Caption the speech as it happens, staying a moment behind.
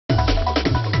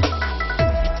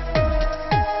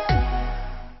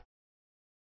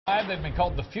5, they've been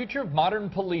called the future of modern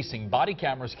policing. Body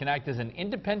cameras can act as an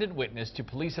independent witness to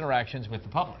police interactions with the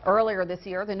public. Earlier this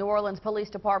year, the New Orleans Police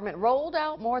Department rolled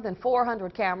out more than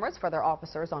 400 cameras for their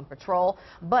officers on patrol.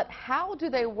 But how do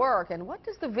they work, and what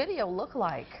does the video look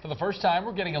like? For the first time,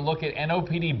 we're getting a look at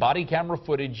NOPD body camera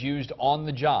footage used on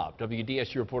the job.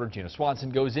 WDSU reporter Gina Swanson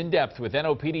goes in depth with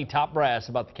NOPD top brass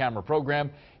about the camera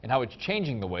program and how it's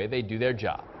changing the way they do their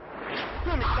job.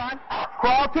 To me, son.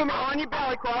 Crawl to me on your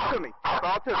belly. Crawl to me.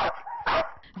 Crawl to me.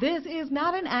 This is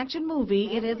not an action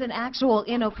movie. It is an actual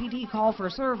NOPD call for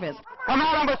service. Come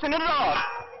on, I'm listening to the dog.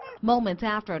 Moments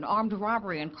after an armed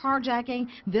robbery and carjacking,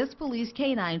 this police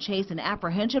canine chase and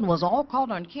apprehension was all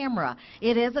caught on camera.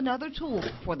 It is another tool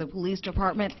for the police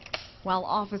department. While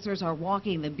officers are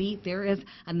walking the beat, there is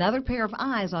another pair of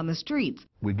eyes on the streets.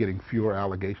 We're getting fewer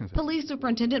allegations. Police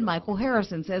Superintendent Michael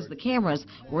Harrison says the cameras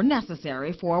were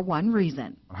necessary for one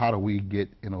reason. How do we get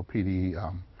NOPD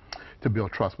to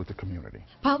build trust with the community?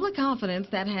 Public confidence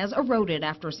that has eroded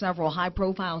after several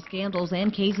high-profile scandals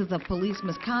and cases of police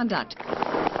misconduct,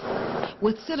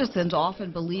 with citizens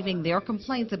often believing their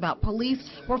complaints about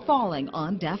police were falling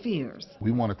on deaf ears.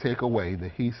 We want to take away the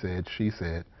he said, she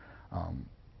said.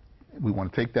 We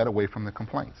want to take that away from the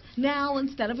complaints. Now,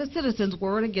 instead of a citizen's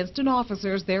word against an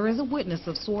officer's, there is a witness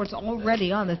of sorts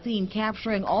already on the scene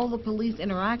capturing all the police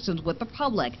interactions with the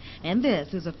public. And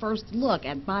this is a first look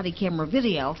at body camera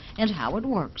video and how it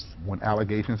works. When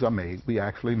allegations are made, we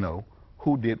actually know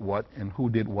who did what and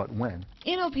who did what when.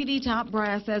 NOPD top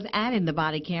brass says adding the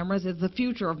body cameras is the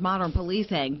future of modern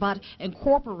policing, but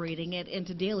incorporating it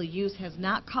into daily use has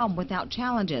not come without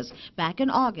challenges. Back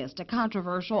in August, a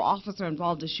controversial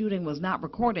officer-involved shooting was not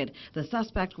recorded. The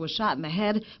suspect was shot in the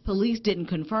head. Police didn't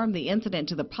confirm the incident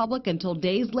to the public until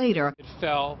days later. It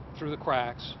fell through the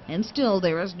cracks. And still,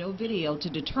 there is no video to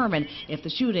determine if the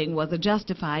shooting was a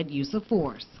justified use of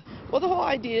force. Well, the whole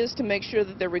idea is to make sure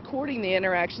that they're recording the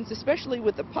interactions, especially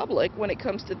with the public, when it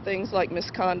comes to things like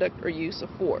misconduct or use of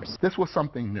force. This was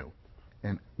something new,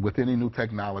 and with any new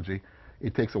technology,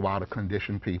 it takes a while to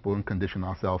condition people and condition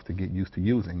ourselves to get used to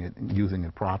using it and using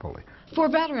it properly. For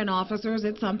veteran officers,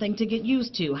 it's something to get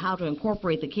used to, how to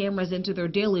incorporate the cameras into their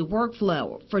daily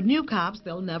workflow. For new cops,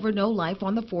 they'll never know life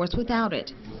on the force without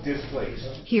it. Displaced.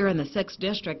 Here in the 6th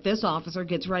District, this officer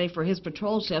gets ready for his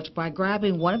patrol shift by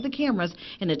grabbing one of the cameras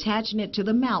and attaching it to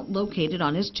the mount located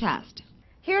on his chest.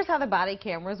 Here's how the body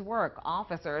cameras work.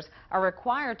 Officers are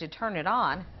required to turn it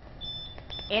on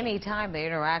anytime they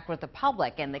interact with the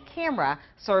public, and the camera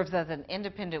serves as an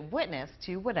independent witness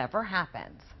to whatever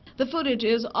happens. The footage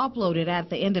is uploaded at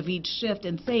the end of each shift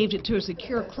and saved to a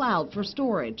secure cloud for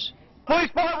storage. Police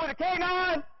department with a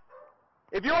K9.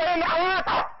 If you're in the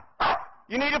act,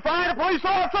 you need to find a police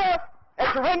officer and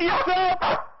surrender yourself,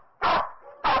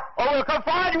 or we'll come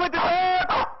find you with the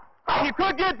dog, and you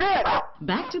could get bit.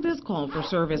 Back to this call for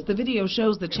service. The video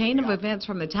shows the chain of events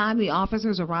from the time the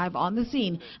officers arrive on the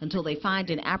scene until they find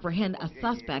and apprehend a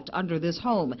suspect under this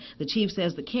home. The chief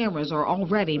says the cameras are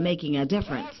already making a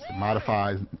difference. It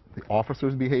modifies the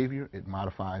officer's behavior. It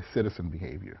modifies citizen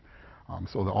behavior.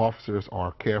 So the officers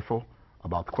are careful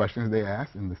about the questions they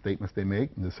ask and the statements they make.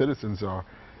 And the citizens are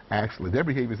actually, their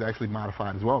behavior is actually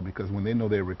modified as well, because when they know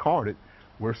they're recorded,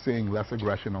 we're seeing less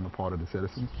aggression on the part of the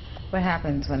citizens. What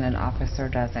happens when an officer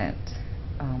doesn't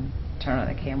turn on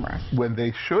the camera? When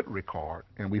they should record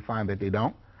and we find that they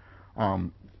don't,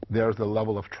 there's a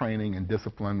level of training and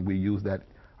discipline. We use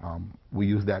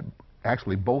that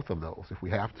actually both of those if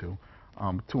we have to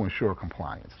ensure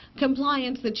compliance.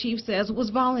 Compliance, the chief says,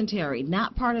 was voluntary,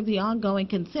 not part of the ongoing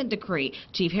consent decree.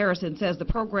 Chief Harrison says the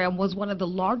program was one of the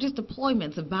largest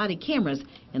deployments of body cameras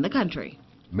in the country.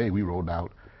 In May, we rolled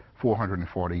out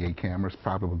 448 cameras,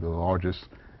 probably the largest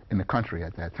in the country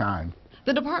at that time.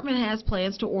 The department has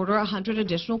plans to order 100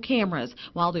 additional cameras.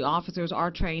 While the officers are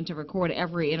trained to record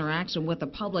every interaction with the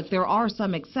public, there are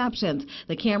some exceptions.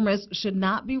 The cameras should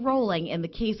not be rolling in the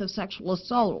case of sexual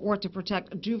assault or to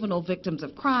protect juvenile victims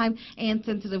of crime and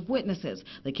sensitive witnesses.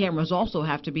 The cameras also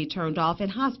have to be turned off in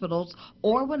hospitals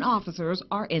or when officers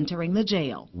are entering the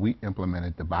jail. We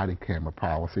implemented the body camera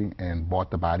policy and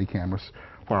bought the body cameras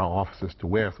for our officers to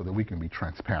wear so that we can be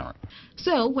transparent.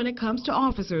 So when it comes to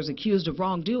officers accused of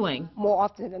wrongdoing, more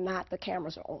often than not, the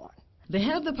cameras are on. The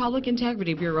head of the Public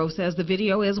Integrity Bureau says the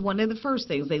video is one of the first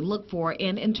things they look for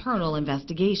in internal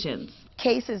investigations.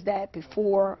 Cases that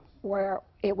before where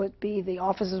it would be the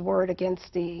officer's word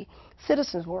against the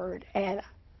citizen's word, and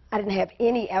I didn't have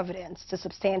any evidence to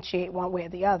substantiate one way or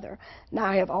the other. Now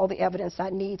I have all the evidence I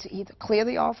need to either clear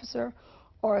the officer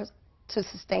or to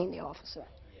sustain the officer.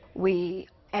 We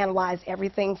analyzed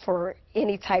everything for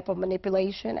any type of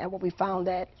manipulation, and what we found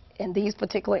that in these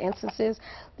particular instances,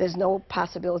 there's no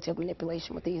possibility of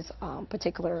manipulation with these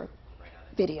particular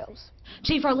videos.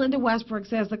 Chief Arlinda Westbrook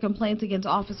says the complaints against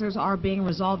officers are being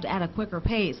resolved at a quicker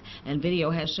pace, and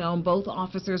video has shown both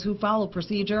officers who follow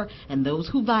procedure and those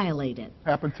who violate it.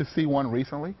 Happened to see one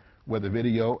recently where the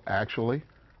video actually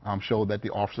showed that the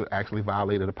officer actually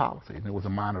violated a policy. And it was a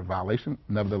minor violation,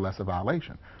 nevertheless a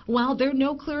violation. While there are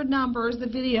no clear numbers, the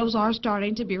videos are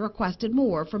starting to be requested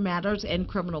more for matters in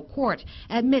criminal court.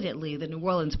 Admittedly, the New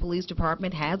Orleans Police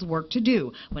Department has work to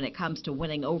do when it comes to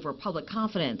winning over public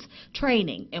confidence.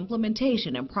 Training,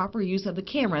 implementation, and proper use of the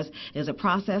cameras is a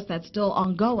process that's still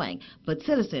ongoing, but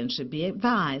citizens should be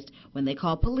advised when they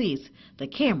call police, the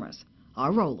cameras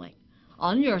are rolling.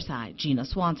 On your side, Gina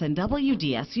Swanson,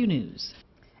 WDSU News.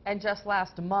 And just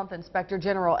last month, Inspector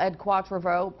General Ed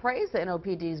Quatrevo praised the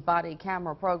NOPD's body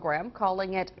camera program,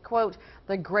 calling it, quote,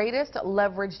 the greatest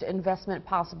leveraged investment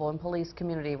possible in police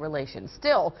community relations.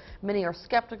 Still, many are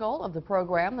skeptical of the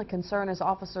program. The concern is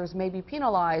officers may be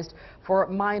penalized for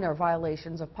minor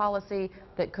violations of policy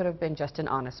that could have been just an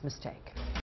honest mistake.